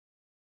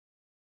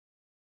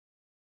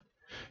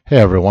Hey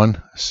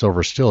everyone,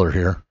 Silver Steeler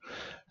here.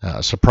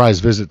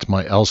 Surprise visit to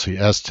my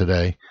LCS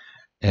today,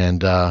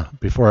 and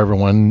before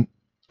everyone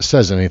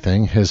says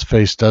anything, his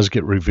face does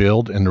get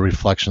revealed in the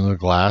reflection of the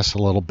glass a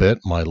little bit.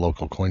 My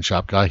local coin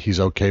shop guy,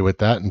 he's okay with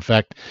that. In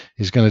fact,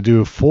 he's going to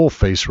do a full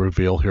face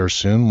reveal here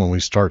soon when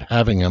we start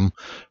having him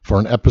for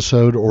an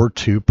episode or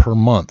two per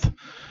month.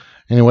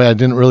 Anyway, I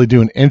didn't really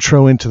do an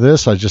intro into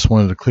this. I just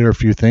wanted to clear a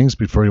few things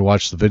before you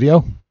watch the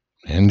video.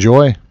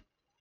 Enjoy.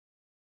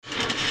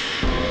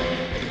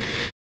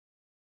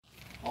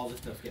 All this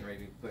stuff's getting ready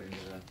to be put into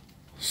the...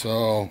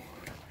 So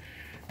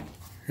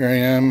here I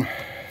am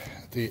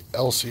at the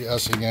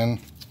LCS again.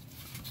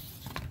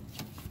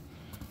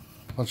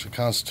 Bunch of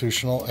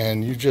constitutional,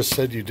 and you just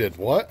said you did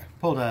what?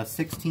 Pulled a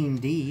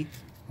 16D.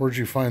 Where'd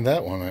you find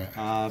that one at?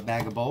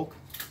 Bag of bulk.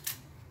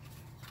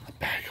 A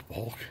bag of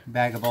bulk?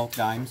 Bag of bulk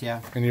dimes, yeah.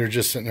 And you're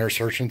just sitting there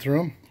searching through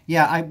them?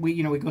 Yeah, we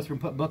go through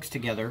and put books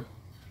together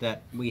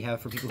that we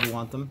have for people who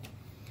want them.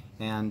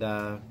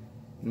 And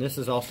this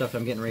is all stuff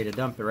I'm getting ready to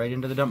dump it right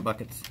into the dump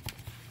buckets.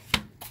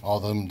 All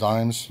them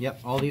dimes? Yep,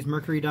 all these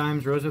Mercury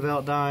dimes,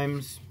 Roosevelt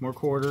dimes, more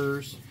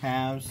quarters,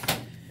 halves.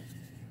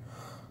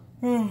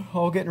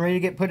 All getting ready to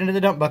get put into the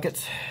dump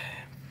buckets.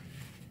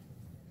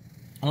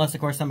 Unless,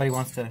 of course, somebody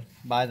wants to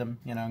buy them,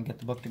 and get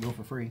the book to go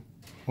for free.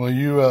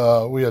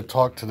 Well, we had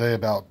talked today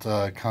about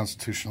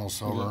constitutional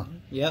silver.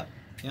 Yep.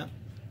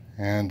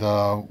 And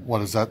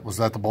what is that? Was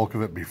that the bulk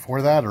of it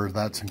before that, or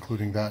that's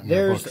including that in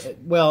your books?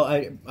 Well,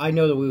 I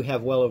know that we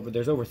have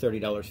there's over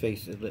 $30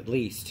 faces at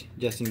least,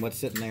 just in what's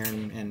sitting there,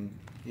 and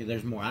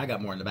there's more. I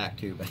got more in the back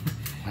too, but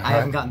I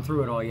haven't gotten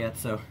through it all yet,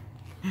 so.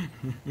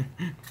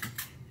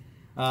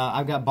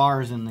 I've got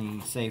bars in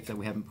the safe that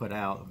we haven't put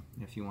out.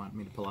 If you want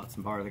me to pull out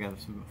some bars, I got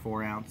some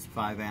 4 ounce,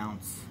 5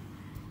 ounce,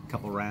 a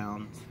couple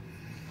rounds.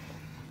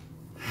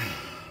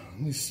 Let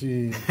me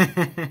see.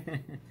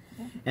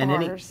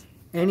 And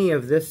any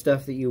of this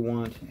stuff that you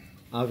want,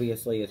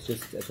 obviously, it's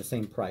just at the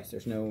same price.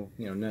 There's no,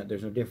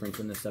 there's no difference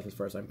in this stuff as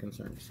far as I'm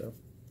concerned. So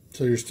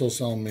you're still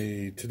selling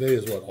me, today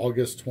is what,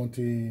 August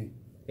 28th?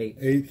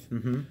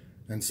 Mm-hmm.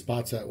 And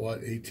spots at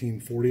what,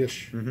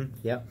 1840-ish? Mm-hmm.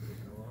 Yep,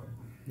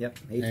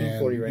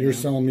 1840 right now. You're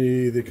selling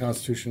me the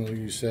constitutional,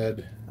 you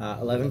said?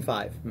 11.5.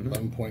 Mm-hmm.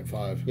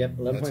 11.5. Yep,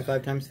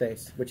 11.5 times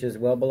face, which is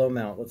well below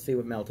melt. Let's see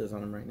what melt is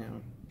on them right now.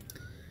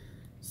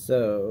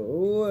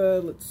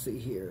 So, let's see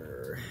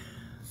here.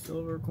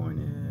 Silver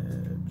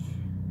coinage.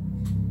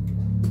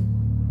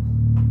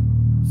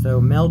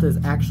 So melt is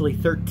actually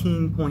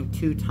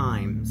 13.2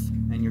 times,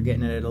 and you're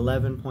getting it at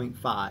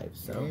 11.5.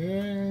 So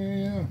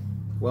yeah.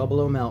 Well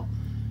below melt.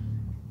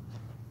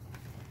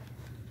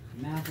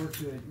 Math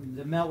works good.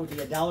 The melt would be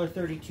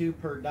 $1.32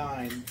 per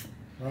dime.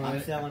 Right.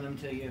 I'm selling them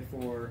to you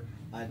for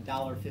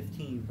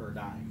 $1.15 per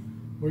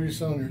dime. What are you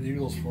selling your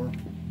Eagles for?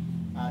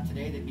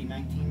 Today they'd be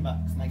 $19,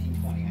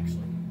 $19.20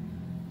 actually.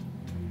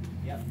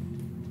 Yep.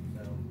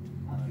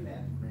 Not too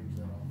bad.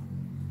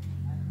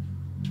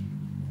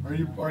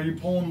 Are you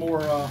pulling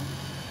more? Oops.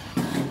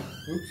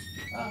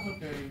 That's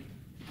okay.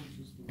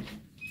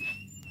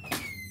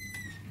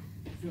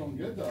 Feeling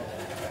good though.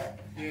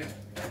 Yeah. Yes,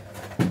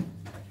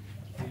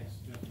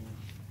 definitely.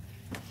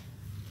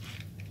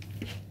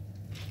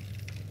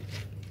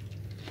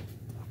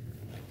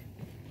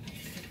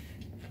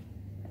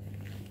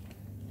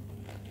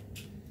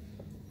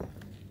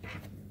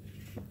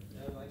 So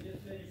I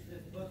just finished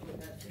this book with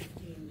that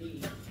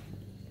 16D.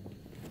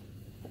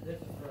 This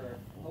is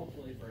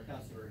hopefully for a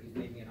customer. He's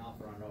made me an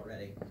offer on it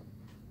already.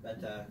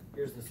 But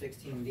here's the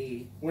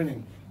 16D.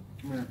 Winning.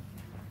 Come here.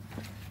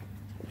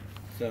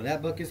 So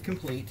that book is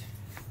complete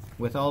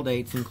with all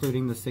dates,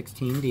 including the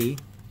 16D.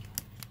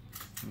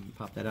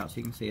 Pop that out so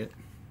you can see it.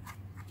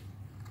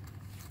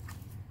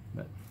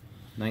 But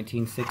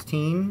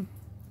 1916.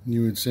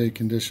 You would say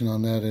condition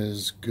on that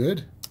is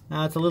good?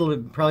 It's a little,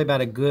 probably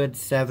about a good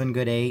 7,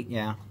 good 8,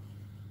 yeah.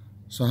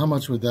 So how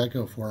much would that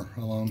go for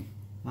alone?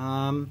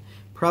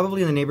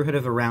 Probably in the neighborhood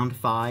of around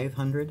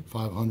 500.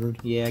 500?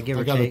 Yeah, give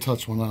or take. I got to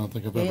touch one. I don't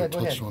think I've ever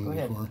touched one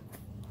before.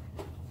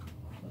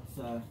 Let's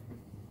no,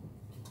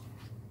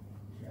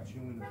 just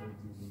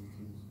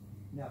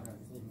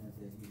leave them as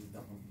is. You just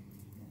dump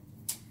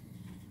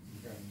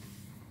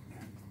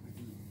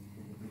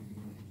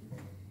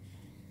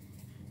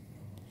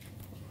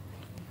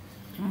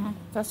them.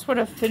 That's what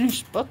a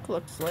finished book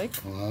looks like.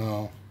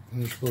 Wow,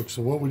 finished book.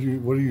 So what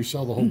do you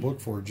sell the whole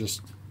book for?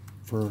 Just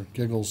for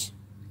giggles?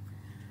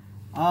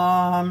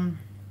 Like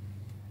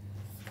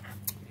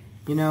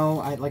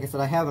I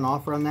said, I have an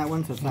offer on that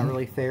one, so it's not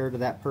really fair to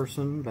that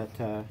person. But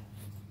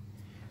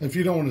if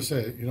you don't want to say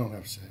it, you don't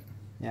have to say it.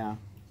 Yeah.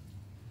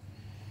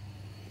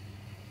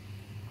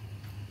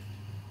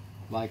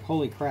 Like,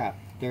 holy crap,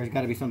 there's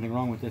got to be something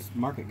wrong with this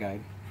market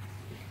guide.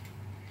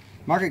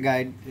 Market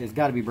guide has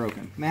got to be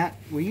broken. Matt,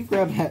 will you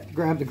grab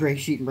the gray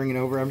sheet and bring it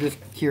over? I'm just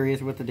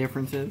curious what the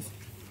difference is.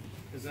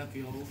 Is that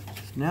the old?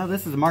 No,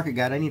 this is the market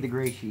guide. I need the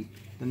gray sheet,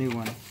 the new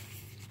one.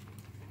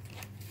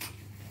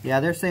 Yeah,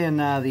 they're saying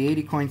the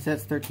 80 coin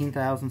set's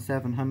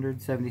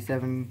 13,700,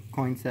 77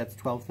 coin set's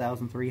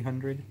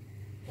 12,300.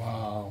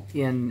 Wow.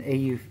 in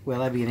AU, well,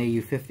 that'd be an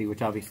AU 50,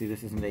 which obviously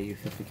this isn't AU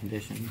 50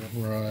 condition.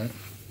 But Right.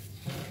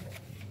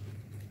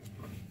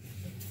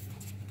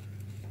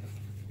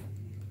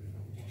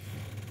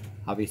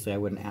 obviously, I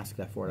wouldn't ask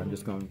that for it. I'm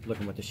just going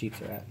looking what the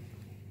sheets are at.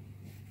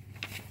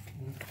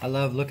 I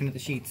love looking at the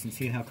sheets and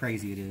seeing how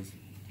crazy it is.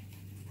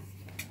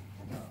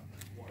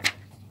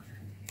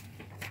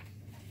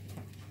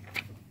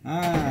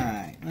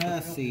 Alright,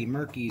 let's see.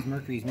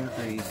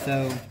 Mercury's.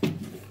 So,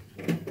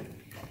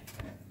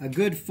 a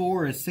good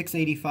 4 is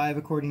 685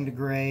 according to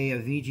Gray. A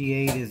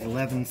VG8 is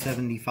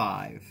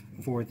 1175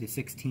 for the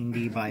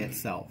 16D by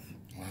itself.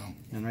 Wow.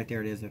 And right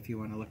there it is if you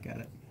want to look at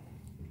it.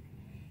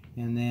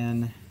 And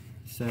then,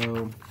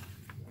 so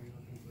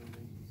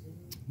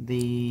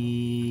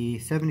the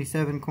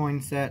 77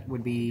 coin set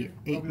would be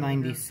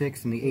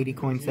 896, and the 80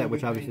 coin set,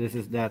 which obviously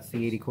that's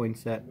the 80 coin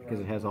set because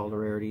it has all the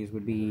rarities,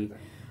 would be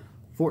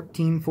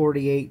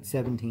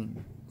 1448.17.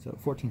 So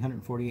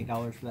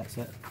 $1,448 for that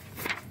set.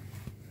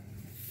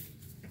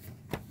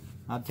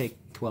 I'd take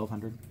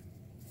 1,200.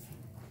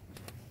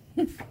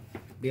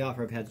 The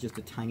offer I've had just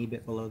a tiny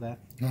bit below that.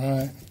 All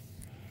right.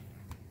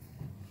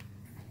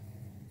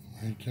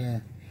 Right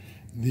there.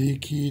 The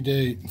key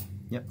date.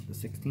 Yep, the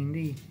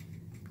 16D.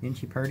 Didn't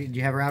she party? Did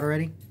you have her out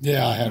already?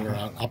 Yeah, I had her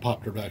out. I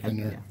popped her back in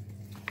there.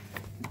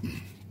 Yeah.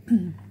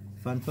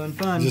 Fun.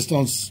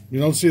 You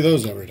don't see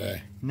those every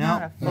day.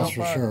 No, That's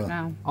for sure.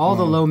 No. all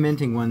the low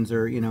minting ones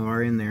are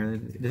in there.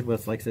 This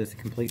was like this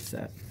complete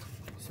set.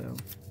 So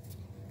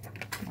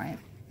Right.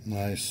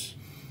 Nice.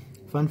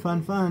 fun.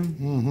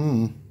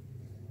 Mm-hmm.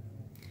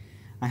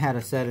 I had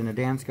a set in a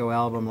Dansko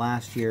album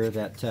last year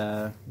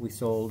that we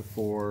sold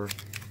for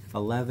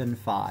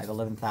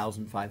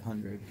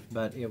 $11,500,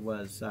 but it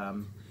was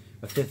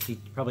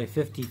probably a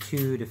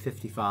 52 to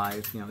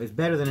 55. It's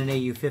better than an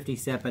AU 50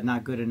 set, but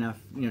not good enough,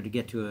 to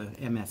get to a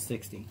MS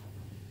 60.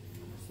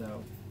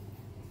 So,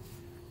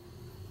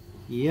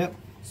 yep.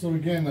 So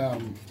again,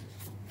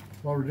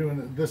 while we're doing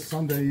it this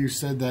Sunday, you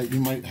said that you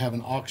might have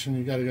an auction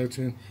you got to go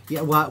to.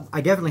 Yeah, well,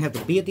 I definitely have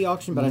to be at the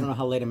auction, but I don't know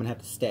how late I'm going to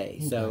have to stay.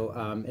 Okay.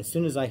 So as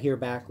soon as I hear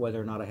back whether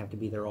or not I have to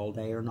be there all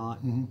day or not,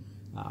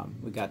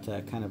 we got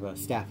kind of a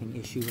staffing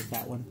issue with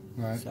that one.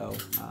 Right. So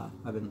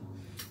I've been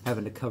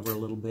having to cover a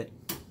little bit.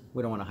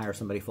 We don't want to hire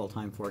somebody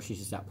full-time for her. She's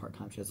just out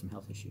part-time. She has some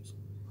health issues.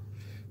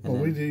 Well,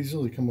 we'd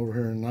easily come over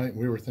here tonight.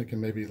 We were thinking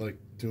maybe like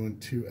doing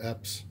 2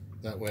 EPs.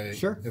 That way,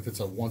 sure. If it's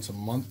a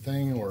once-a-month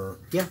thing or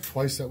yeah.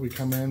 twice that we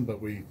come in,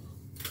 but we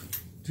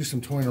do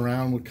some toying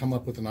around, we come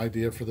up with an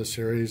idea for the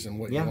series and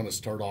what you want to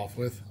start off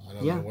with. I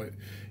don't know what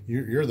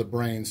you're the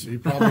brains, so you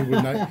probably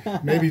would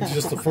not. Maybe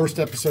just the first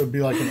episode would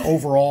be like an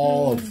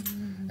overall of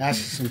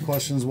asking some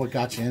questions, what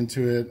got you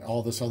into it,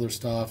 all this other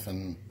stuff,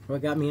 and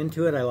what got me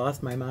into it. I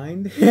lost my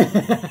mind.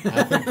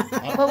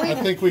 I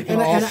think we can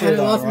all say that,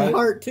 I lost right? my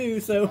heart too.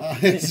 So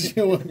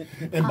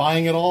and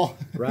buying it all,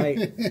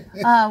 right?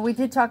 We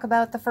did talk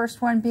about the first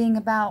one being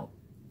about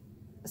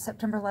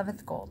September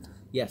 11th gold.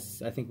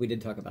 Yes, I think we did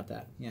talk about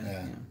that.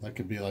 Yeah. That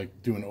could be like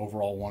do an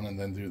overall one and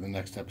then do the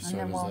next episode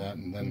as that,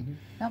 and then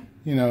Yep.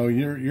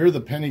 you're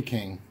the penny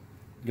king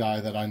guy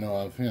that I know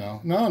of.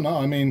 No,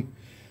 I mean,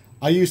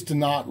 I used to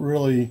not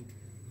really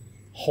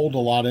hold a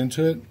lot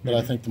into it, but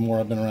I think the more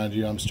I've been around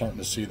you, I'm starting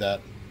to see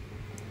that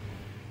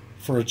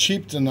for a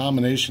cheap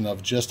denomination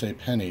of just a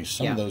penny,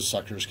 some of those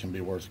suckers can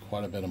be worth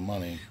quite a bit of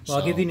money. Well,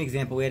 I'll give you an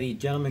example. We had a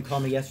gentleman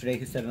call me yesterday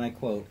who said, and I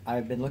quote,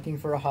 "I've been looking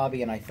for a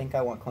hobby and I think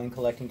I want coin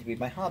collecting to be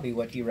my hobby.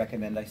 What do you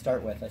recommend I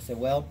start with?" I said,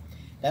 well,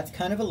 that's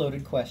kind of a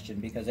loaded question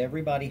because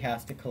everybody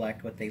has to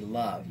collect what they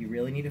love. You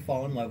really need to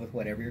fall in love with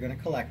whatever you're going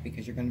to collect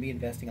because you're going to be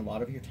investing a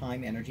lot of your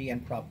time, energy,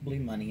 and probably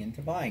money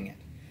into buying it.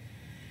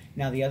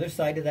 Now, the other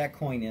side of that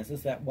coin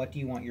is that what do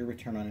you want your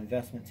return on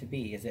investment to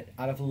be? Is it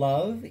out of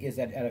love? Is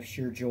it out of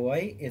sheer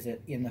joy? Is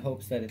it in the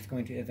hopes that it's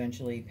going to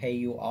eventually pay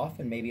you off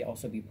and maybe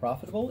also be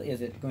profitable?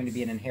 Is it going to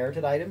be an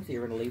inherited item that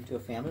you're going to leave to a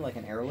family like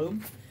an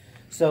heirloom?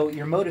 So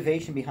your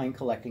motivation behind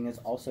collecting is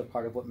also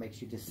part of what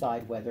makes you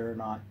decide whether or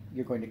not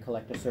you're going to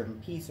collect a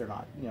certain piece or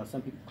not.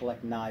 Some people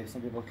collect knives,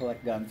 some people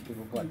collect guns, some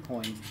people collect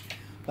coins.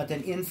 But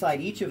then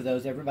inside each of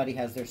those, everybody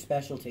has their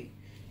specialty.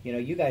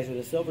 You guys are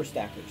the silver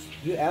stackers.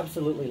 You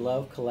absolutely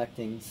love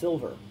collecting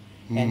silver,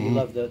 and you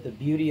love the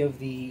beauty of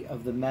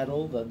the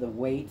metal, the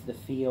weight, the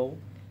feel.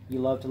 You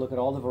love to look at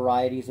all the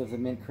varieties of the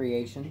mint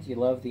creations. You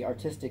love the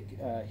artistic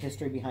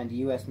history behind the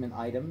U.S. Mint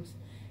items.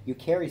 You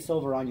carry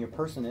silver on your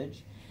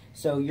personage,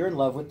 so you're in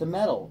love with the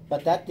metal.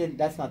 But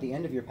that's not the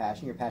end of your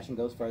passion. Your passion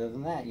goes further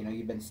than that.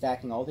 You've been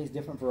stacking all these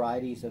different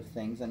varieties of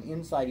things, and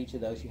inside each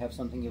of those you have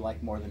something you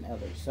like more than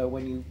others. So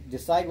when you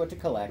decide what to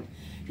collect,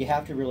 you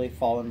have to really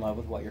fall in love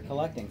with what you're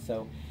collecting.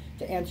 So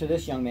to answer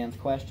this young man's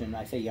question,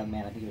 I say young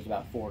man, I think he was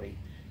about 40,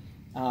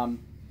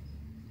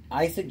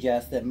 I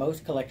suggest that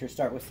most collectors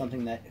start with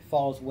something that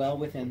falls well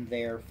within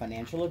their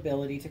financial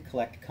ability to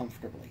collect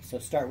comfortably. So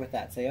start with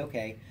that. Say,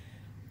 okay,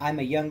 I'm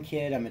a young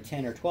kid, I'm a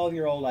 10 or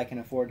 12-year-old, I can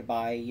afford to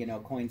buy,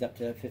 coins up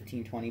to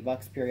 15, 20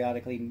 bucks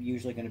periodically,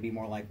 usually going to be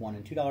more like $1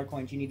 and $2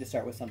 coins. You need to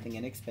start with something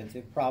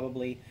inexpensive.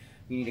 Probably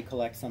you need to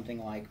collect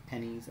something like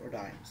pennies or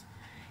dimes.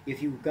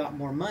 If you've got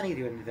more money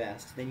to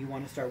invest, then you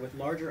want to start with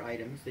larger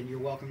items, then you're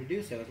welcome to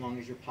do so as long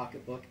as your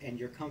pocketbook and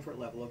your comfort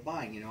level of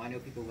buying. You know, I know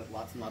people with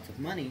lots and lots of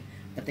money,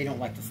 but they don't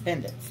like to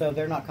spend it. So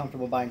they're not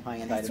comfortable buying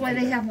high-end items. That's why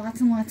they either. have lots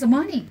and lots of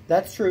money.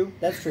 That's true.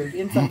 That's true.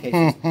 In some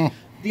cases.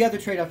 The other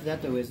trade-off to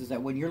that, though, is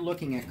that when you're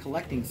looking at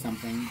collecting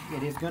something,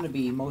 it is going to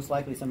be most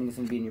likely something that's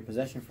going to be in your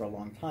possession for a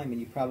long time, and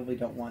you probably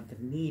don't want the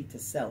need to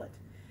sell it.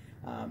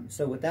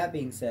 So with that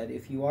being said,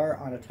 if you are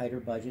on a tighter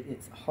budget,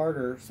 it's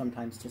harder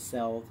sometimes to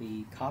sell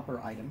the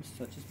copper items,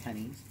 such as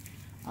pennies,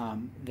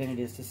 than it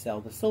is to sell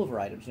the silver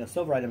items. You know,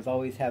 silver items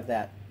always have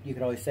that, you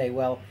could always say,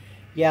 well,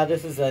 yeah,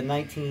 this is a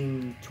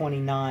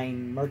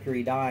 1929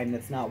 Mercury dime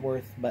that's not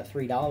worth but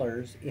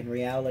 $3. In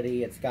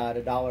reality, it's got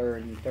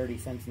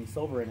 $1.30 in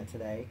silver in it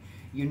today.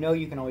 You know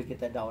you can always get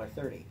that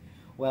 $1.30.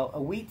 Well,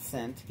 a wheat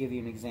cent, to give you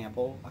an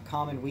example, a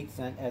common wheat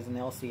cent as an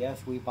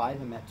LCS, we buy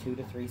them at 2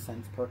 to 3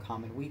 cents per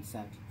common wheat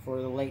cent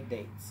for the late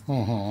dates.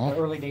 The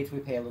early dates we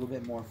pay a little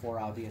bit more for,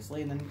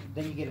 obviously, and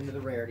then you get into the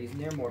rarities, and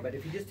they're more. But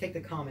if you just take the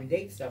common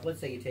date stuff,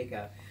 let's say you take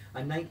a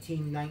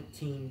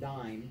 1919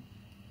 dime,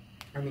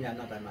 I mean, not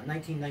dime,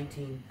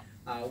 1919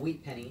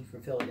 wheat penny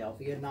from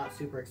Philadelphia, not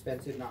super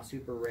expensive, not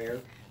super rare,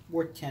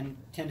 worth 10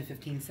 to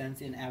 15 cents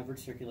in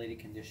average circulated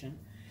condition.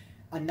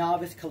 A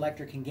novice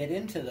collector can get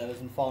into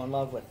those and fall in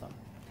love with them.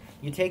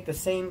 You take the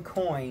same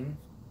coin,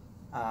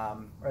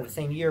 or the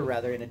same year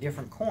rather, in a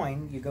different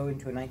coin, you go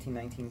into a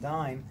 1919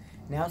 dime,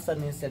 now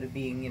suddenly instead of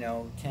being, you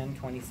know, 10,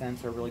 20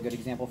 cents, or a really good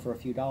example for a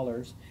few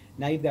dollars,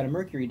 now you've got a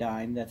Mercury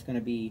dime that's going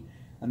to be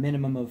a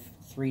minimum of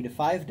 $3 to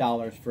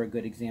 $5 for a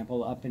good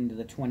example, up into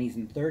the 20s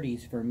and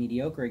 30s for a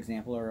mediocre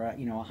example, or a,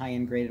 you know, a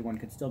high-end graded one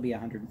could still be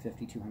 $150,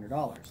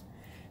 $200.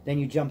 Then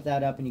you jump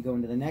that up and you go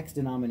into the next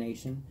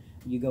denomination,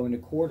 you go into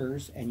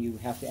quarters, and you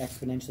have to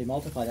exponentially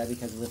multiply that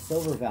because the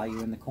silver value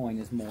in the coin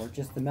is more.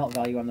 Just the melt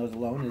value on those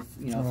alone is,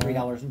 you know,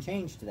 $3 and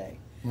change today.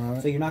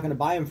 So you're not going to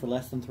buy them for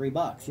less than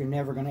 $3. You're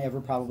never going to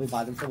ever probably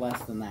buy them for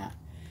less than that.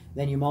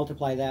 Then you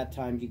multiply that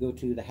times, you go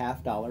to the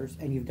half dollars,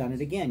 and you've done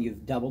it again.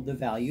 You've doubled the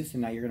value, so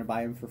now you're going to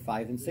buy them for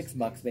 $5 and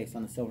 $6 based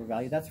on the silver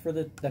value. That's for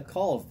the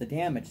culls, the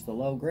damage, the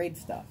low grade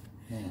stuff,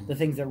 the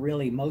things that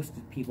really most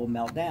people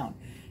melt down.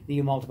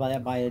 You multiply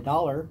that by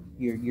 $1,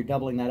 you're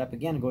doubling that up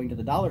again, going to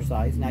the dollar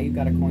size. Now you've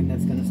got a coin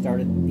that's going to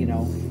start at, you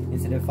know,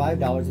 instead of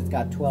 $5, it's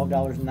got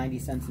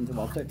 $12.90 into,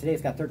 well, today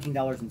it's got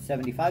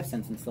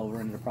 $13.75 in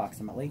silver in it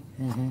approximately.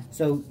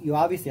 So you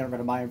obviously aren't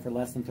going to buy them for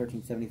less than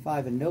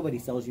 $13.75, and nobody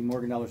sells you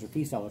Morgan dollars or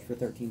Peace dollars for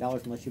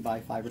 $13 unless you buy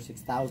 5,000 or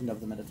 6,000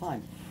 of them at a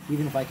time.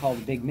 Even if I call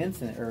the big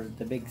mints or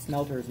the big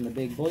smelters and the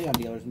big bullion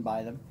dealers and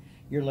buy them,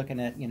 you're looking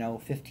at, you know,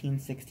 15,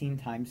 16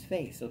 times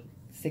face, so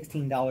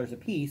 $16 a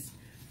piece.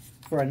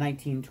 For a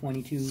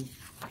 1922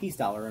 Peace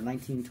dollar, a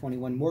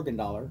 1921 Morgan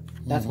dollar,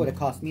 that's what it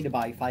cost me to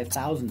buy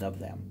 5,000 of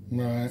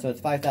them. So it's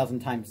 5,000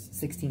 times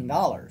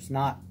 $16,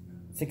 not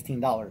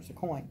 $16 a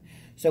coin.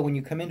 So when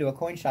you come into a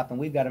coin shop and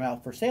we've got them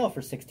out for sale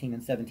for $16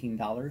 and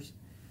 $17,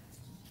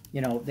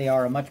 you know, they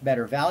are a much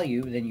better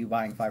value than you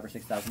buying 5,000 or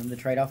 6,000. The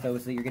trade-off, though,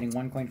 is that you're getting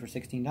one coin for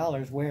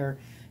 $16, where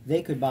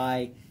they could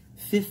buy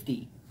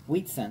 50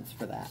 wheat cents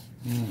for that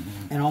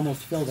and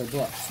almost fill their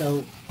book.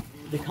 So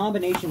the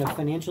combination of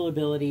financial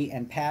ability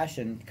and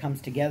passion comes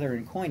together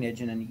in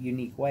coinage in a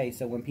unique way.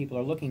 So when people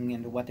are looking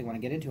into what they want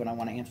to get into, and I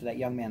want to answer that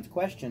young man's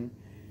question,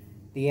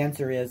 the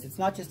answer is, it's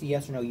not just a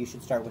yes or no, you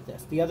should start with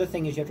this. The other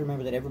thing is you have to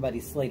remember that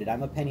everybody's slated.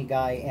 I'm a penny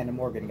guy and a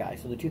Morgan guy.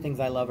 So the two things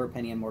I love are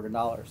penny and Morgan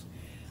dollars.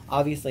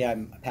 Obviously,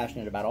 I'm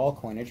passionate about all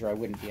coinage, or I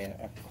wouldn't be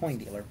a coin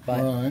dealer.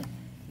 But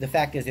the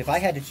fact is, if I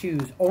had to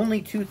choose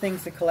only two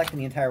things to collect in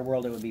the entire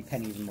world, it would be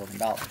pennies and Morgan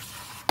dollars.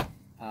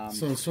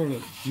 So it's sort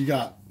of,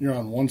 you're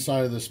on one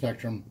side of the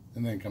spectrum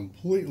and then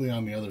completely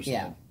on the other side.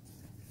 Yeah.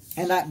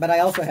 And but I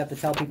also have to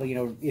tell people, you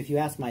know, if you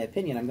ask my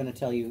opinion, I'm going to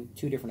tell you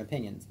two different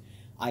opinions.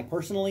 I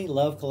personally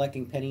love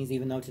collecting pennies,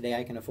 even though today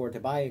I can afford to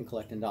buy and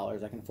collect in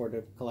dollars. I can afford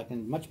to collect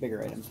in much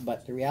bigger items.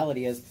 But the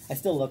reality is, I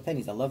still love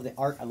pennies. I love the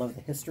art. I love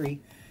the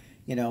history.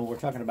 You know, we're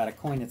talking about a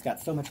coin that's got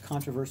so much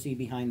controversy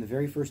behind the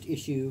very first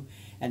issue,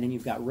 and then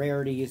you've got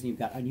rarities, and you've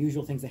got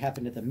unusual things that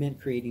happened at the mint,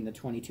 creating the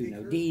 22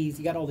 no Ds.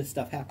 You got all this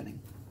stuff happening.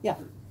 Yeah.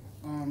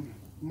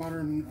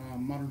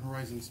 Modern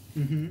Horizons.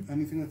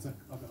 Anything that's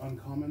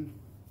uncommon,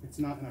 it's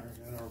not in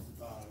our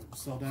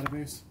sell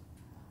database.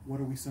 What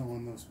are we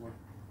selling those for?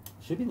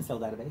 Should be in the sell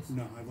database.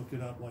 No, I looked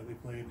it up, lightly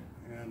played,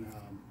 and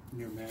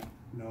near Matt,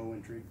 no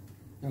entry.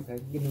 Okay,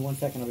 give me 1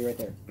 second. I'll be right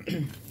there.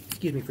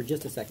 Excuse me for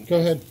just a second. Go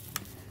ahead.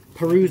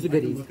 Peruse the I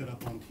can goodies. look it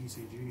up on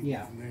TCG.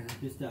 Yeah, From there.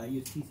 just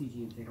use TCG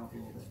and take off a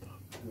little bit.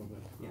 A little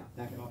bit. Yeah,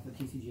 back it off the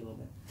TCG a little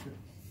bit. Sure.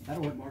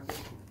 That'll what market?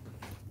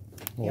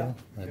 Well,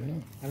 I don't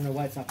know. I don't know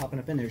why it's not popping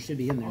up in there. It should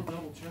be in I'll there.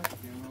 double check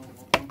again. I'll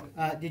pump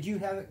it. Did you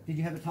have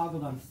it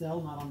toggled on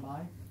sell, not on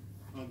buy?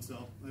 On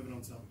sell. I have it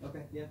on sell.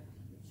 Okay, yeah, it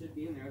should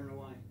be in there. I don't know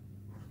why.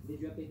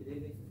 Did you update the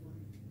database this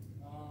morning?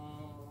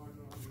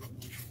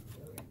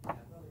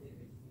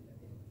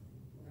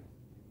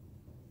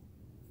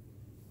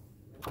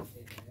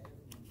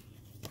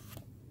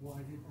 Well,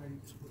 I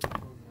just put the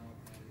program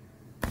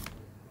out.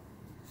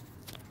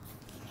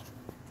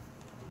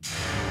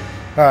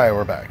 All right,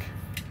 we're back.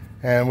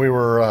 And we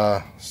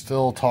were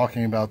still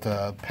talking about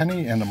the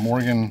penny and the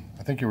Morgan.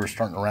 I think you were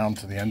starting around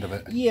to the end of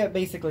it. Yeah,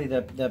 basically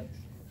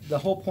the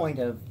whole point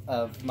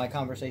of my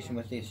conversation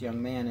with this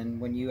young man, and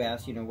when you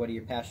asked, what are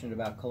you passionate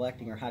about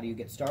collecting or how do you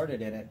get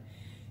started in it,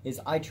 is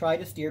I try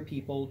to steer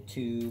people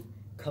to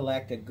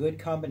collect a good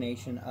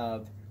combination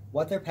of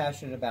what they're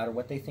passionate about or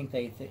what they think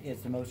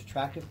is the most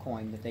attractive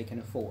coin that they can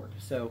afford.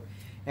 So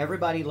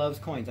everybody loves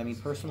coins. I mean,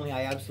 personally,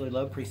 I absolutely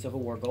love pre-Civil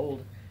War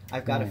gold.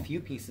 I've got a few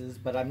pieces,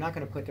 but I'm not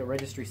going to put the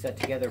registry set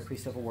together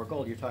pre-Civil War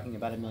gold. You're talking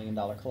about $1 million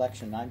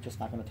collection. I'm just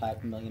not going to tie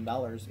up $1 million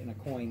in a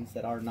coins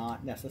that are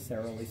not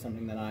necessarily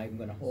something that I'm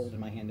going to hold in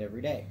my hand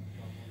every day.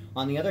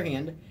 On the other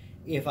hand,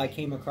 if I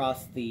came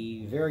across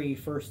the very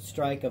first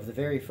strike of the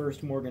very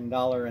first Morgan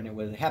dollar and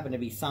it happened to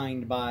be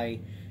signed by,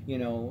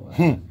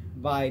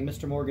 by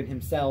Mr. Morgan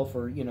himself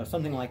or,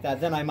 something like that,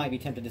 then I might be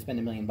tempted to spend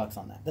 $1 million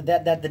on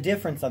that. The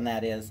difference on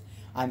that is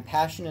I'm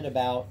passionate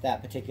about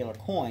that particular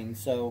coin,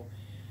 so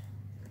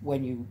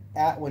when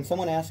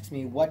someone asks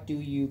me what do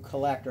you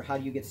collect or how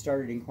do you get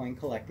started in coin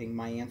collecting,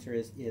 my answer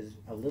is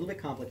a little bit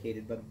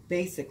complicated, but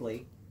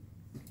basically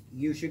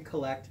you should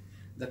collect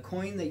the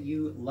coin that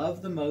you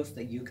love the most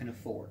that you can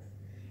afford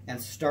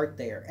and start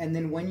there. And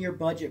then when your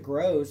budget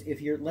grows, if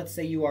let's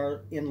say you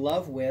are in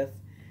love with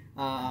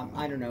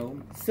I don't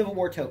know, Civil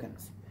War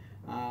tokens,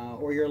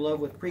 or you're in love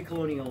with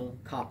pre-colonial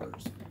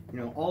coppers,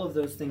 all of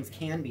those things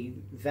can be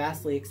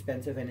vastly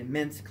expensive and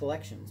immense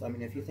collections. I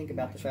mean, if you think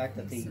about the fact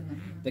that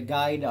the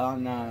guide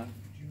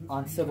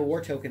on Civil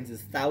War tokens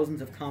is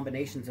thousands of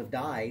combinations of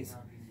dies,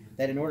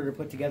 that in order to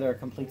put together a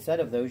complete set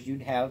of those,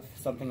 you'd have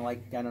something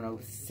like, I don't know,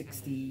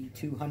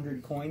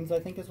 6,200 coins, I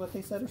think is what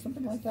they said, or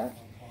something like that.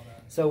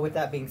 So with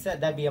that being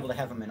said, that'd be able to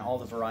have them in all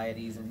the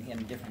varieties and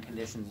in different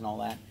conditions and all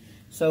that.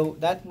 So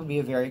that would be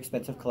a very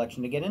expensive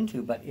collection to get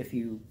into, but if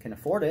you can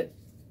afford it,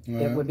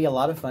 it would be a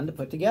lot of fun to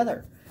put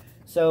together.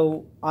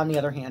 So on the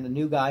other hand, a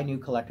new guy, new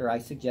collector, I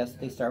suggest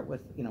they start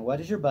with, what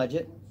is your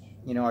budget?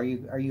 Are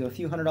you a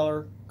few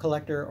 $100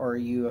 collector, or are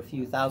you a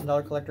few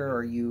 $1,000 collector, or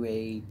are you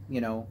a,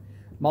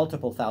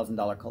 multiple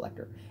 $1,000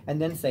 collector? And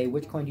then say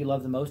which coin do you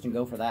love the most and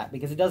go for that,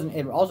 because it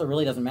also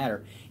really doesn't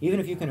matter. Even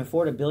if you can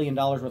afford $1 billion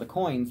worth of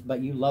coins, but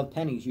you love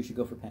pennies, you should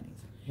go for pennies.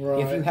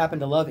 Right. If you happen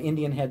to love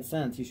Indian head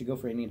cents, you should go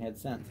for Indian head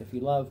cents. If you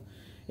love,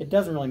 it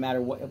doesn't really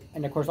matter what,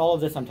 and of course all of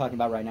this I'm talking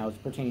about right now is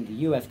pertaining to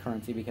U.S.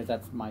 currency, because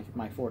that's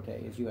my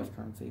forte is U.S.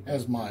 currency.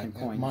 As mine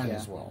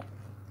as well.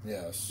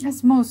 Yes.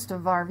 As most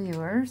of our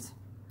viewers.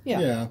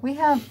 Yeah. We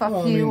have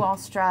a few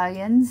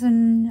Australians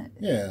and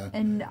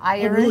Irish.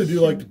 I really do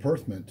like the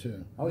Perth mint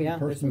too. Oh yeah,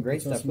 there's some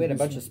great stuff. We had a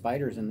bunch of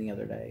spiders in the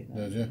other day.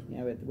 Did you?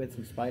 Yeah, we had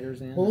some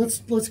spiders in. Well,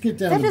 let's get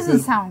down. That doesn't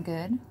sound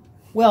good.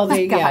 Well,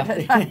 I got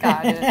it.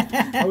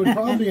 I would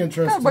probably be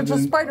interested a bunch of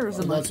spiders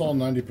in that's all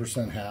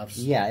 90% halves.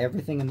 Yeah,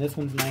 everything in this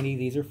one's 90.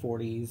 These are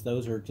 40s.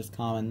 Those are just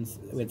commons.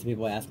 We had some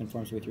people asking for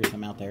them, so we threw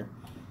some out there.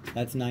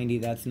 That's 90.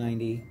 That's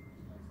 90.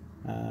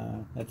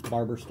 That's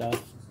barber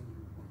stuff.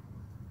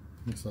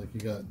 Looks like you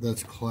got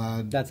that's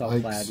clad. That's all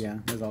Ikes. clad. Yeah,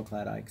 those all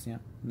clad Ikes. Yeah,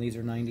 and these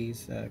are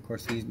 90s. Of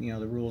course, these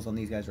the rules on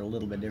these guys are a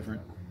little bit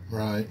different.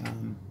 Right.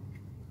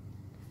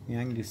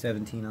 Yeah, I can do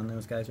 17 on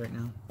those guys right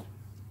now.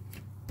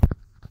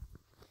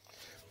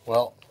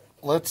 Well,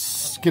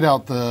 let's get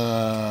out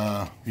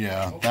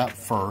that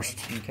first.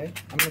 Okay,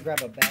 I'm gonna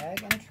grab a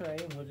bag and a tray,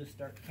 and we'll just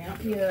start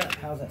counting. Yeah,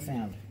 how's that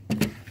sound?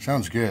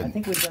 Sounds good. I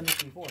think we've done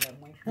this before,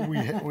 haven't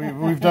we?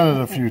 We've done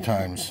it a few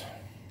times.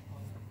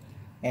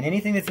 And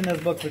anything that's in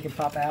those books we can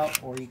pop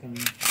out, or you can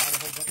buy the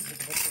whole book and take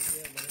the book with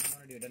you, whatever you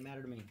want to do. It doesn't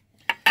matter to me.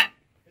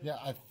 Yeah,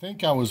 I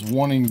think I was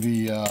wanting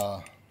the.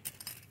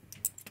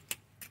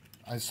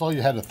 I saw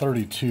you had a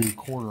 32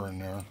 quarter in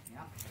there.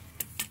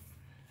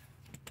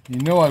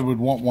 Yeah. I would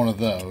want one of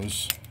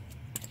those.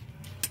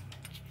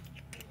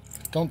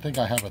 Don't think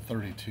I have a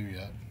 32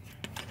 yet.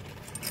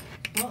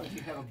 Well, if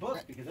you have a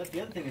book, because that's the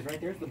other thing is right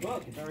there's the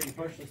book. It's already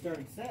partially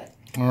started set.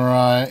 All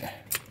right.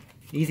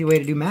 Easy way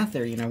to do math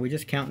there, we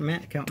just count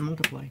and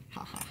multiply.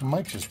 I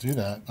might just do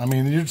that. I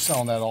mean, you're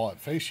selling that all at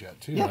face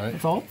yet, too, right?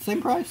 It's all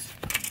same price.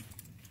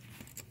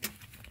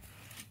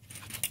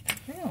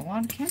 Yeah, a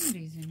lot of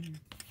Kennedys in here.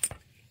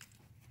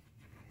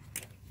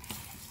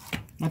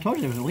 I told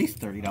you there was at least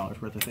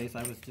 $30 worth of face.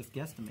 I was just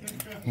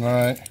guesstimating. All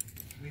right.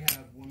 We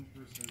have one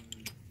person.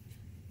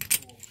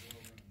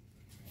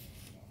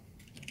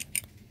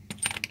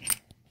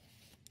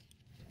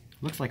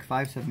 Looks like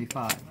 $5.75.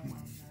 1,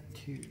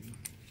 2,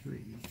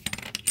 3,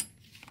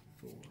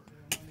 4,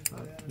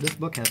 5. This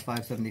book has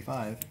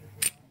 $5.75.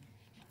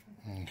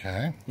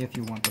 Okay. If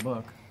you want the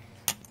book.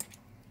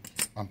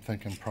 I'm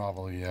thinking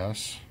probably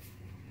yes.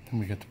 Let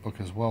me get the book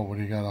as well. What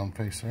do you got on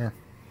face there?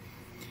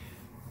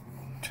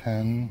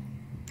 10,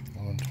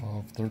 11,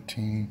 12,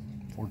 13,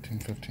 14,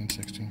 15,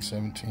 16,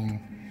 17,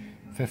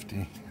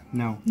 50.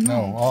 No.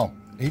 No. Oh,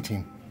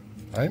 18.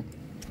 Right?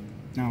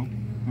 No,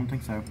 I don't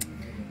think so.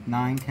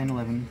 9, 10,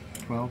 11,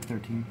 12,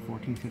 13,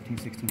 14, 15,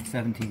 16,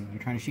 17.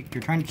 You're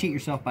trying to cheat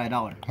yourself by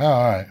 $1. Oh,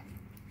 all right.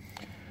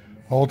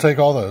 Well, we'll take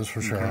all those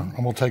for sure.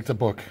 And we'll take the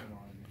book.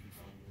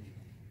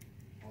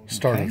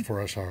 started Okay. for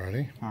us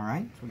already. All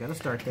right, so we got to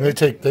start there.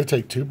 They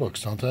take 2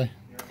 books, don't they?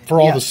 For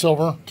all Yeah. the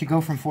silver. To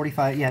go from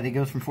 45, yeah, they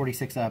go from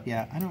 46 up.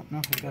 Yeah, I don't know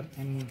if I got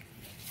any.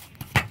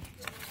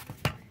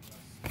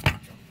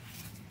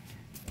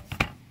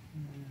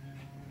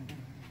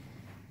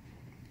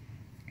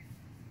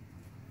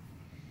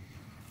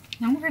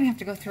 Now we're gonna have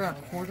to go through our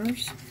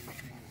quarters.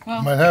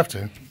 Well, Might have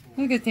to.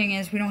 the good thing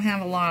is we don't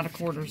have a lot of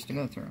quarters to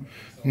go through.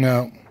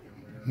 No,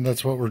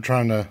 that's what we're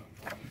trying to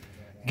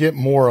get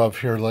more of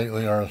here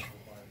lately. Are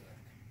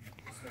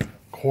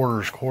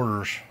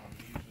quarters.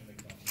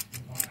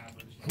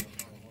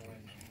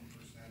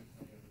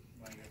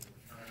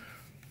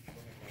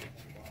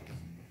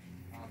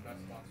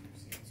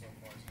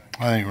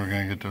 I think we're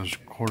gonna get those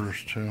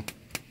quarters too.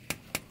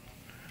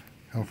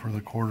 Go for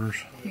the quarters.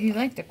 You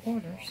like the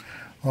quarters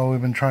Well,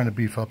 we've been trying to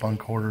beef up on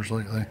quarters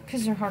lately.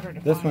 because they're harder to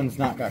This find. one's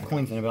not got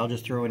coins in it, but I'll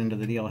just throw it into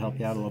the deal, help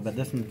you out a little bit.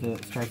 This one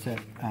starts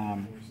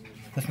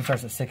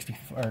at 60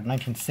 or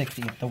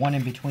 1960. The one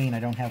in between, I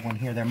don't have one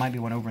here. There might be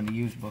one over in the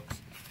used books.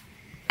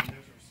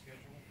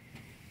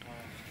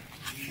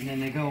 And then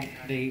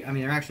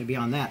they're actually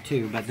beyond that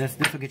too, but this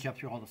will get you up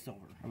through all the silver.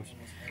 So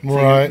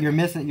Right. You're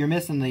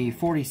missing the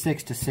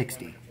 46 to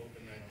 60.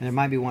 And there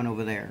might be one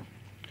over there.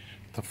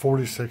 The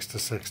 46 to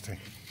 60.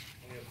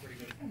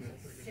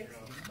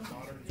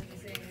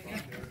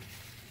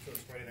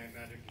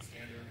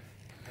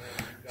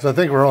 So I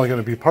think we're only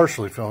going to be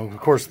partially filmed. Of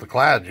course, the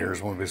clad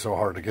years won't be so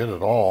hard to get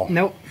at all.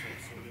 Nope.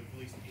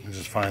 You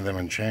just find them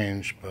and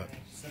change, but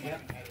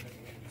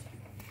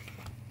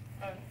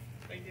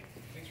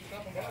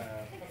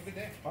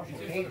Partial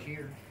page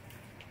here.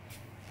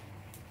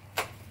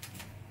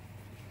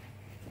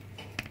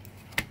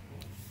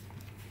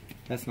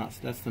 That's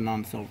the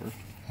non-silver.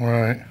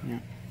 right. Yeah.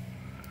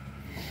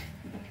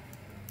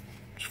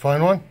 Did you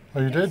find one?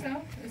 Oh, you did?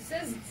 So it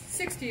says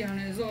 60 on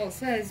it is all it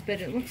says, but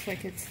it looks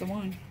like it's the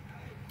one.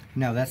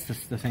 No, that's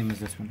the same as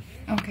this one.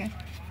 Okay.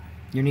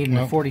 You're needing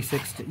a Nope.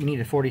 46. You need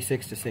a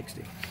 46 to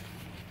 60.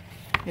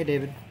 Hey,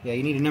 David. Yeah,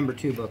 you need a number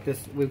 2 book.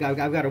 I've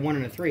got a 1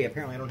 and a 3.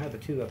 Apparently, I don't have a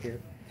 2 up here.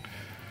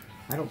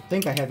 I don't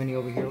think I have any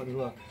over here. Let me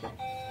look.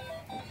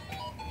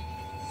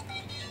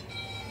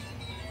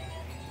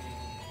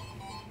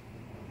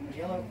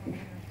 Yellow.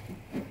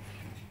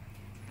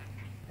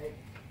 Hey.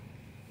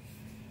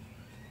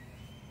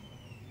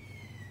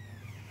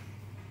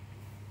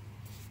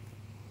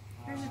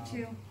 Here's a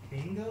 2.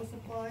 Bingo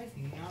supplies?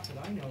 Not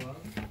that I know of.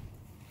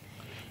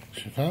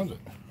 She found it.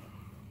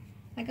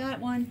 I got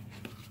one.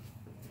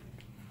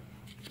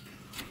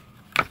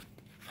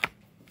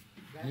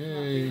 That's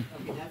Yay. Not,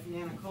 okay, that's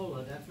Nana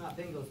Cola. That's not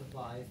bingo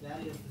supplies. That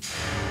is.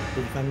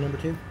 Did you find number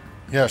 2?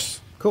 Yes.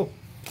 Cool.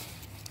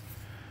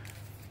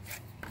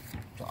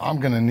 So I'm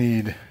going to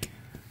need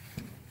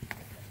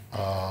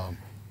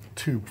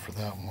tube for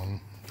that one.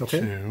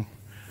 Okay. 2.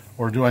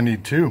 Or do I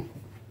need 2?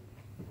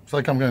 It's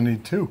like I'm going to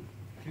need 2.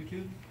 2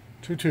 tubes?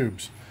 2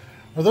 tubes.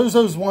 Are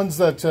those ones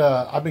that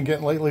I've been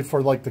getting lately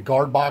for like the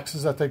guard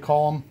boxes that they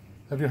call them?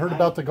 Have you heard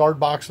about the guard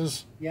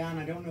boxes? Yeah, and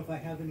I don't know if I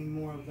have any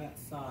more of that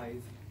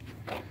size.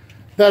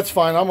 That's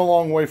fine. I'm a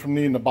long way from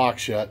needing a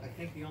box yet. I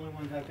think the only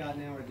ones I've got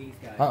now are these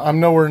guys.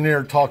 I'm nowhere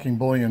near Talking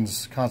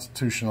Bullion's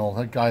constitutional.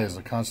 That guy is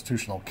a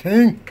constitutional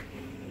king.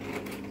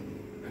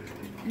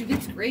 He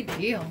gets a great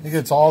deal. He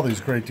gets all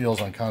these great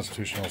deals on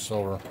constitutional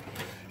silver.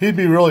 He'd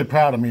be really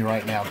proud of me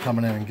right now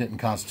coming in and getting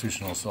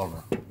constitutional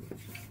silver.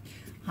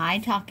 Hi,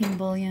 Talking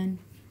Bullion.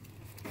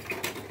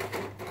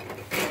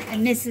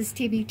 And Mrs.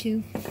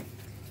 TB2. Okay,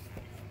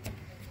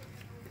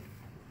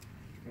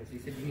 so you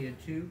said you needed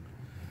 2?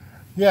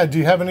 Yeah, do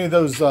you have any of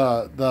those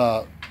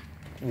the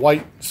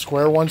white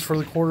square ones for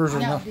the quarters or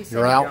No, not? he said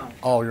You're out? no.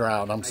 Oh, you're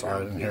out. I'm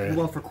sorry, I didn't hear you.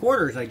 Well, for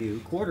quarters I do.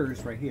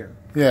 Quarters right here.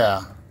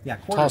 Yeah. Yeah,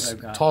 quarters Toss,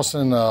 I've got. toss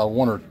in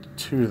 1 or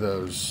 2 of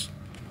those.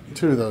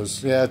 2 of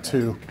those. Yeah,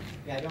 2.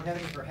 Yeah, I don't have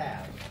any for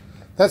halves.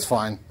 That's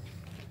fine.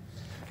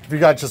 If you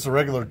got just the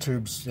regular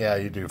tubes, yeah,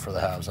 you do for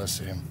the halves. I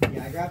see them.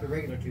 Yeah, I grabbed the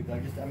regular tubes.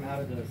 I'm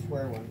out of the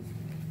square ones.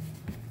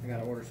 I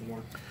gotta order some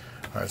more.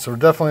 All right, so we're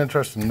definitely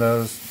interested in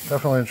those.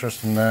 Definitely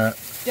interested in that.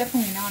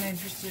 Definitely not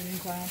interested in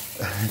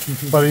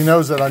class. But he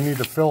knows that I need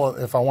to fill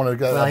it if I want to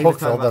get Well, that he was book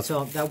talking filled.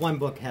 about That's that one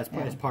book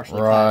is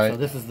partially Right.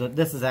 class, so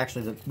this is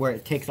actually where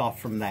it takes off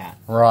from that.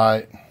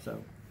 right.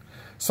 So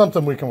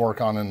Something we can work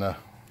on in the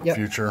Yep.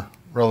 future,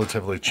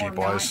 relatively cheap not.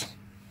 wise.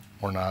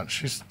 Or not.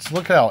 She's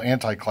look how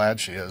anti-clad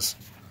she is.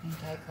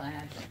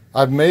 Anti-clad.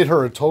 I've made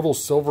her a total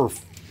silver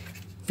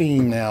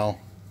fiend now.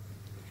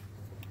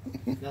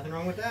 nothing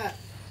wrong with that.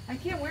 I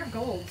can't wear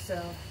gold, so.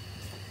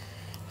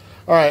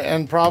 All right,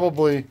 and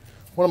probably,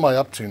 what am I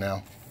up to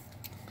now?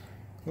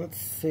 Let's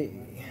see.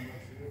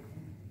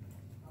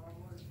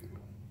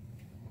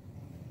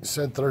 You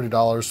said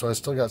 $30, so I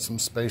still got some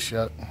space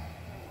yet.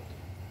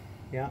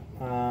 Yeah.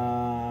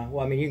 Well,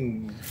 I mean, you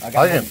can. I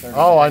got can. 30.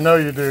 Oh, I know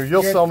you do.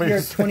 You'll sell me. You're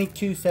at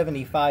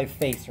 22.75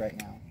 face right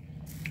now.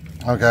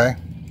 Okay.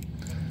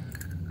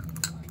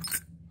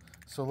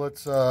 So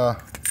let's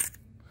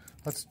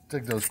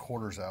dig those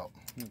quarters out.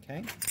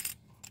 Okay.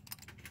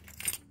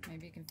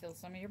 Maybe you can fill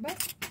some of your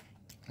butt.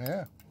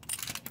 Yeah.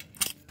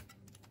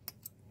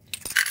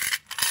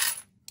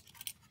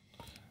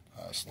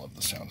 I just love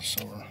the sound of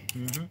silver.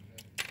 Mm-hmm.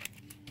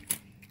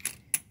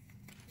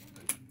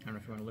 I don't know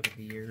if you want to look at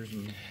the years.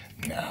 And...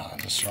 Nah,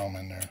 just throw them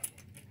in there.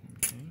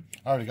 Okay.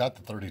 I already got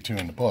the 32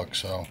 in the book,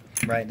 so.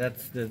 Right,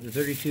 that's the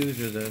 32s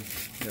are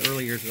the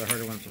early years are the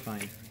harder ones to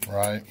find.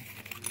 Right.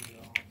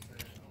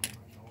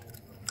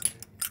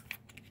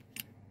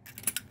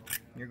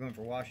 You're going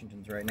for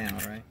Washington's right now,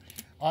 right?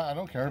 I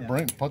don't care.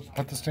 Yeah.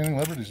 Put the Standing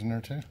Liberties in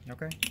there too.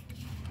 Okay.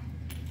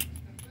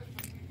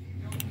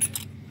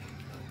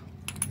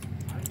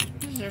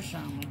 Who's there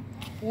showing?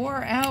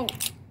 Wore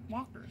out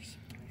walkers.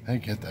 They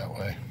get that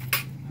way.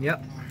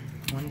 Yep.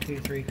 1, 2,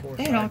 3, 4,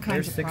 They had all 5.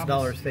 kinds There's of $6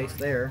 problems. face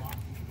there.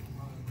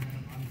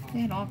 They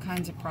had all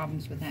kinds of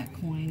problems with that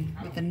coin,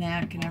 with the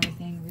neck and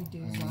everything,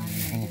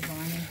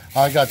 redesigning.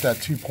 I got that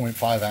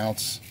 2.5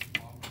 ounce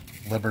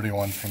Liberty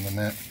one from the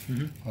Mint.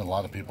 Mm-hmm. A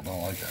lot of people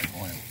don't like that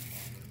coin.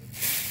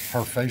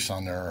 Her face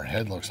on there, her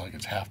head looks like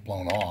it's half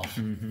blown off.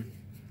 Mm-hmm.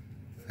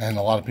 And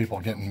a lot of people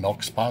are getting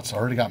milk spots. I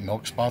already got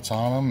milk spots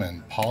on them,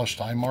 and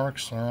polished eye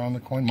marks are on the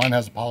coin. Mine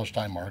has a polished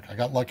eye mark. I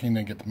got lucky and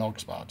didn't get the milk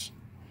spots.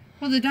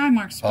 Well, the dye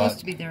mark's supposed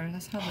to be there.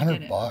 That's how they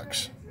did it.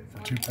 $100 for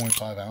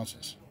 2.5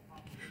 ounces.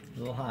 A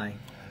little high.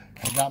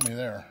 It got me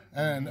there.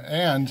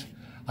 And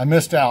I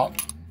missed out.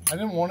 I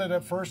didn't want it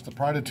at first, the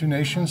Pride of Two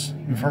Nations.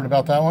 You've heard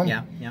about that one?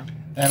 Yeah, yeah.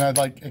 And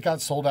it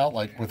got sold out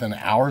like within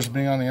hours of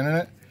being on the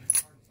internet.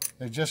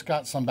 They just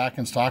got some back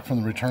in stock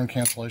from the return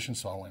cancellation,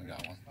 so I went and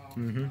got one.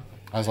 Mm-hmm.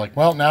 I was like,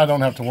 well, now I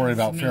don't have to worry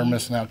about fear of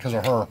missing out because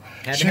of her.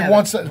 Had to She have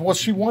wants it. that. Well,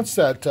 she wants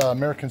that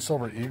American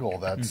Silver Eagle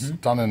that's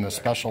done in a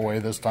special way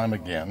this time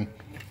again.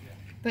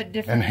 But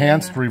different.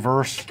 Enhanced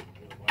reverse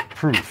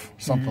proof,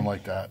 something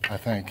like that, I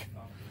think.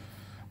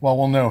 Well,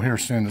 we'll know here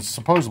soon. It's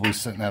supposedly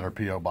sitting at our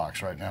P.O.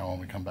 box right now when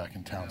we come back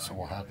in town, so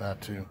we'll have that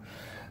too.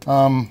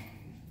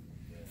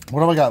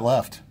 What have I got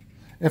left?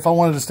 If I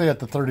wanted to stay at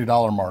the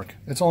 $30 mark,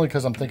 it's only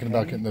because I'm thinking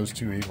about getting those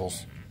two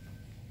Eagles.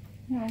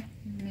 Well,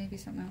 maybe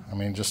something else. I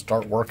mean, just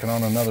start working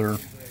on another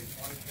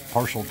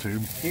partial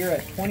tube. So you're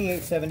at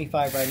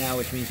 $28.75 right now,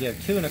 which means you have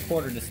 $2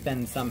 1/4 to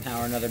spend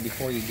somehow or another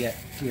before you get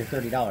to your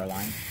 $30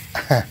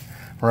 line.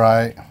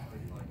 Right.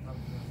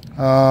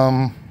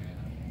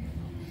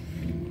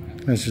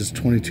 That's just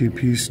 22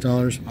 peace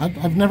dollars.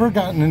 I've never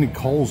gotten any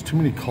Coles, too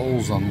many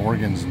Coles on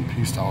Morgans and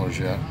peace dollars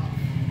yet.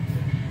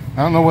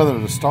 I don't know whether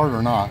to start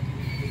or not.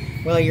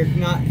 Well, you're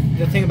not.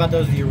 The thing about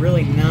those is you're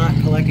really not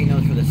collecting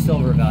those for the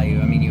silver value.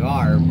 I mean, you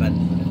are, but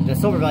the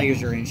silver value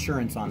is your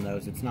insurance on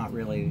those. It's not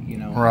really, you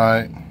know.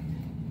 Right.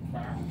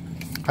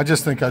 I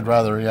just think I'd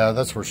rather, yeah,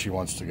 that's where she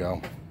wants to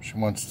go. She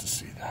wants to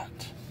see that.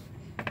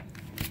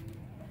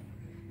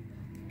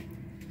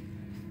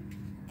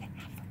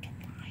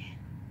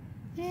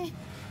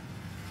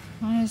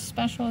 Not as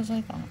special as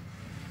I thought.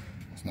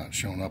 It's not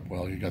showing up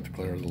well. You got the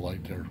glare of the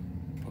light there.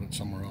 Put it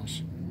somewhere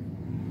else.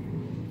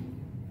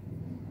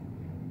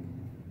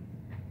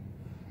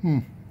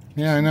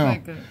 Yeah, I know.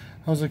 Quite good.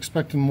 I was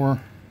expecting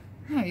more.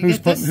 No, you Who's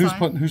get this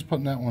side. who's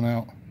putting that one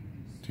out?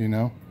 Do you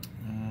know?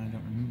 I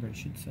don't remember. It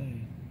should say.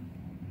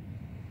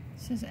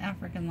 This is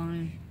African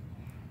lion.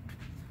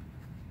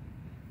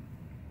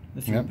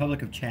 This is the Yep.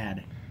 Republic of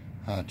Chad.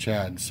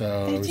 Chad.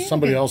 So They do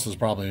somebody get- else is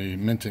probably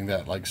minting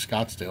that, like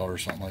Scottsdale or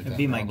something like That'd that.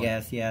 be my probably.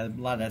 guess. Yeah, a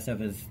lot of that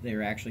stuff is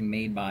they're actually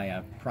made by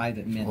a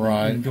private mint,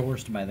 Right.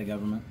 endorsed by the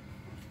government.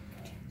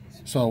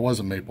 So it was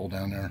a maple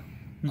down there.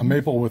 A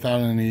maple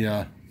without any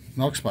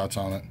milk spots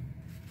on it.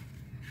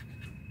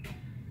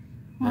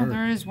 Well,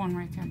 there is one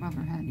right there above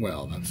her head.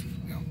 Well, that's,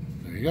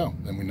 there you go.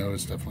 Then we know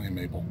it's definitely a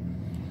maple.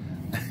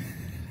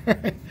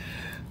 The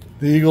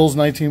Eagles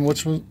 19,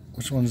 which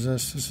one is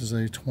this? This is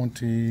a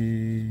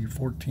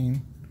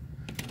 2014.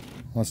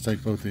 Let's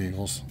take both the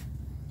Eagles.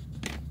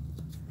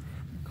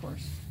 Of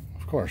course.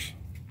 Of course.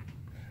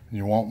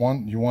 You want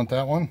one? You want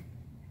that one?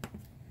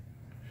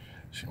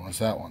 She wants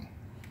that one.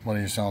 What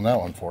are you selling that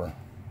one for?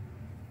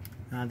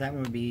 That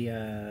one would be,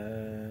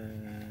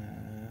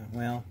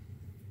 well,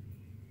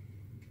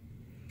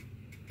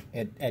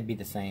 it'd be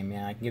the same.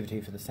 Yeah, I can give it to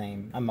you for the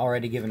same. I'm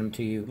already giving them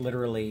to you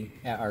literally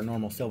at our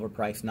normal silver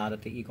price, not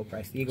at the Eagle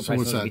price. The Eagle So price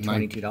what's would be that?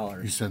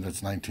 $22. You said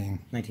that's 19.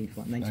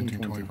 1920.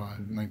 1925.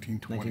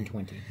 1920.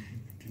 1920.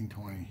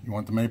 1920. You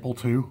want the maple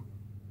too?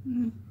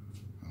 Oh,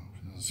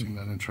 she doesn't seem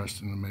that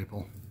interested in the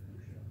maple.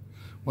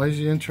 Why is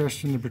he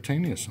interested in the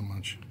Britannia so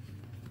much?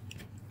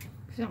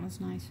 That one's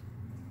nice.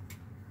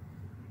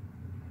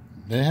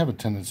 They have a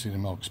tendency to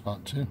milk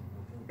spot too.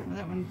 Well,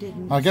 that one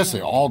didn't. I guess so-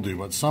 they all do,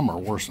 but some are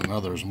worse than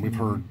others. And we've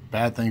heard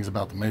bad things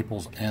about the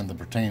maples and the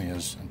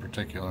Britannias in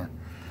particular.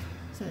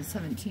 So it's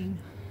 17.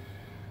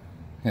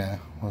 Yeah,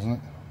 wasn't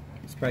it?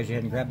 I'm surprised you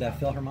hadn't grabbed that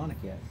Philharmonic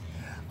yet.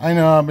 I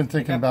know. I've been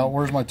thinking about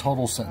where's my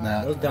total sitting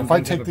at. Those dumb If I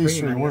things have take a these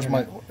three, premium where's on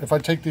my? the If I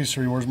take these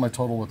three, where's my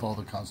total with all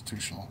the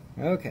constitutional?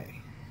 Okay.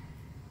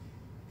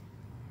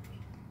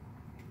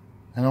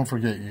 And don't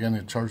forget, you're going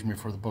to charge me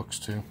for the books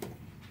too.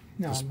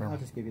 No, Just I'll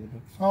just give you the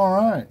books. All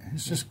right,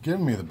 he's just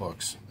giving me the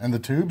books and the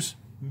tubes.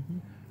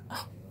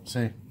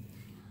 See,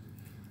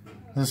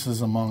 this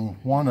is among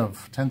one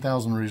of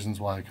 10,000 reasons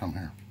why I come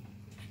here.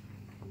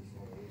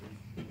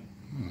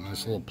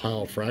 Nice little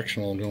pile of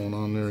fractional going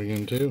on there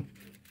again too.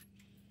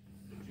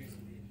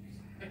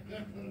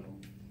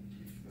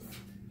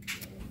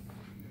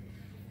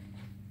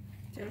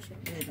 Those are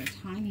good, the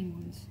tiny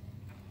ones.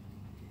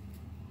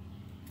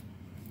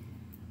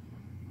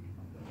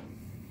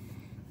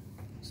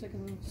 Looks like a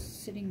little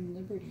sitting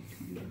Liberty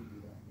tiny.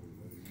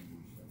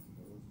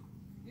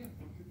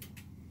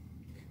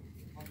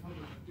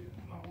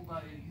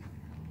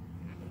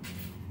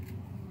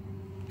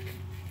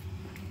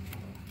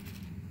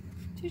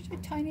 Just a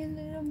tiny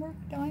little Merc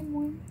dime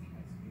one.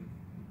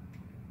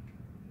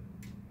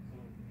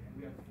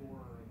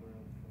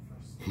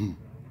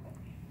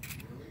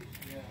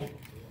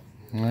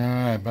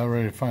 Alright, about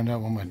ready to find out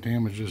what my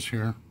damage is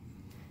here.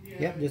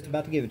 Yep, just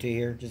about to give it to you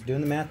here. Just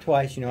doing the math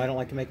twice. You know I don't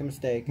like to make a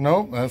mistake.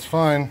 Nope, that's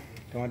fine.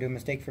 Don't want to do a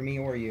mistake for me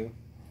or you.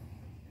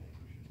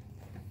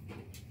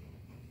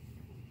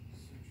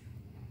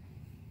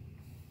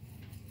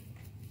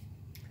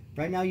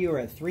 Right now you are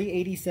at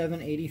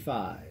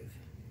 387.85.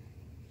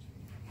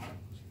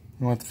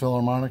 You want the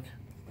Philharmonic?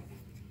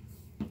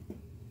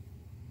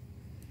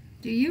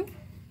 Do you?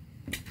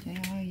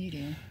 Yeah, you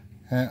do.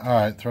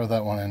 Alright, throw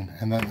that one in,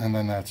 and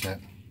then that's it.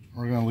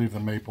 We're going to leave the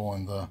maple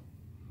and the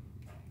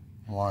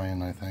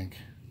lion, I think.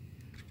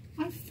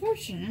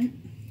 Unfortunate.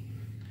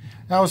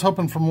 I was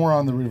hoping for more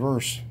on the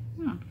reverse.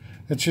 Huh.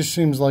 It just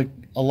seems like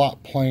a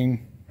lot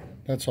plain.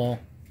 That's all.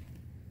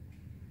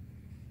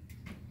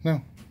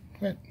 No,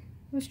 quit.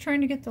 I was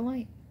trying to get the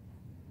light.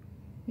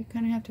 You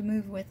kind of have to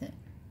move with it.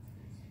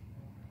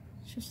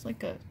 It's just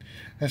like a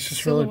It's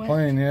just silhouette. really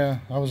plain, yeah.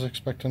 I was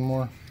expecting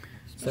more.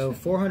 So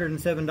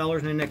 $407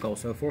 and a nickel.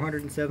 So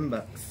 407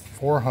 bucks.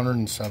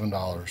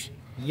 $407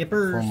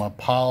 Yippers. for my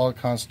Apollo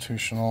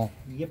Constitutional.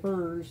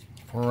 Yippers.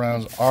 4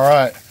 rounds. All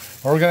right.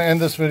 Well, we're going to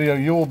end this video.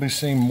 You will be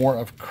seeing more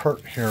of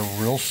Kurt here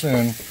real soon.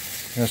 We're going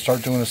to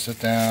start doing a sit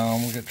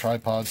down. We'll get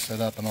tripods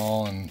set up and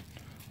all, and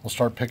we'll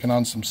start picking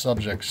on some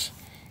subjects.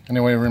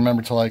 Anyway,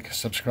 remember to like,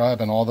 subscribe,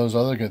 and all those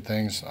other good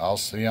things. I'll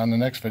see you on the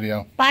next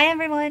video. Bye,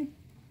 everyone.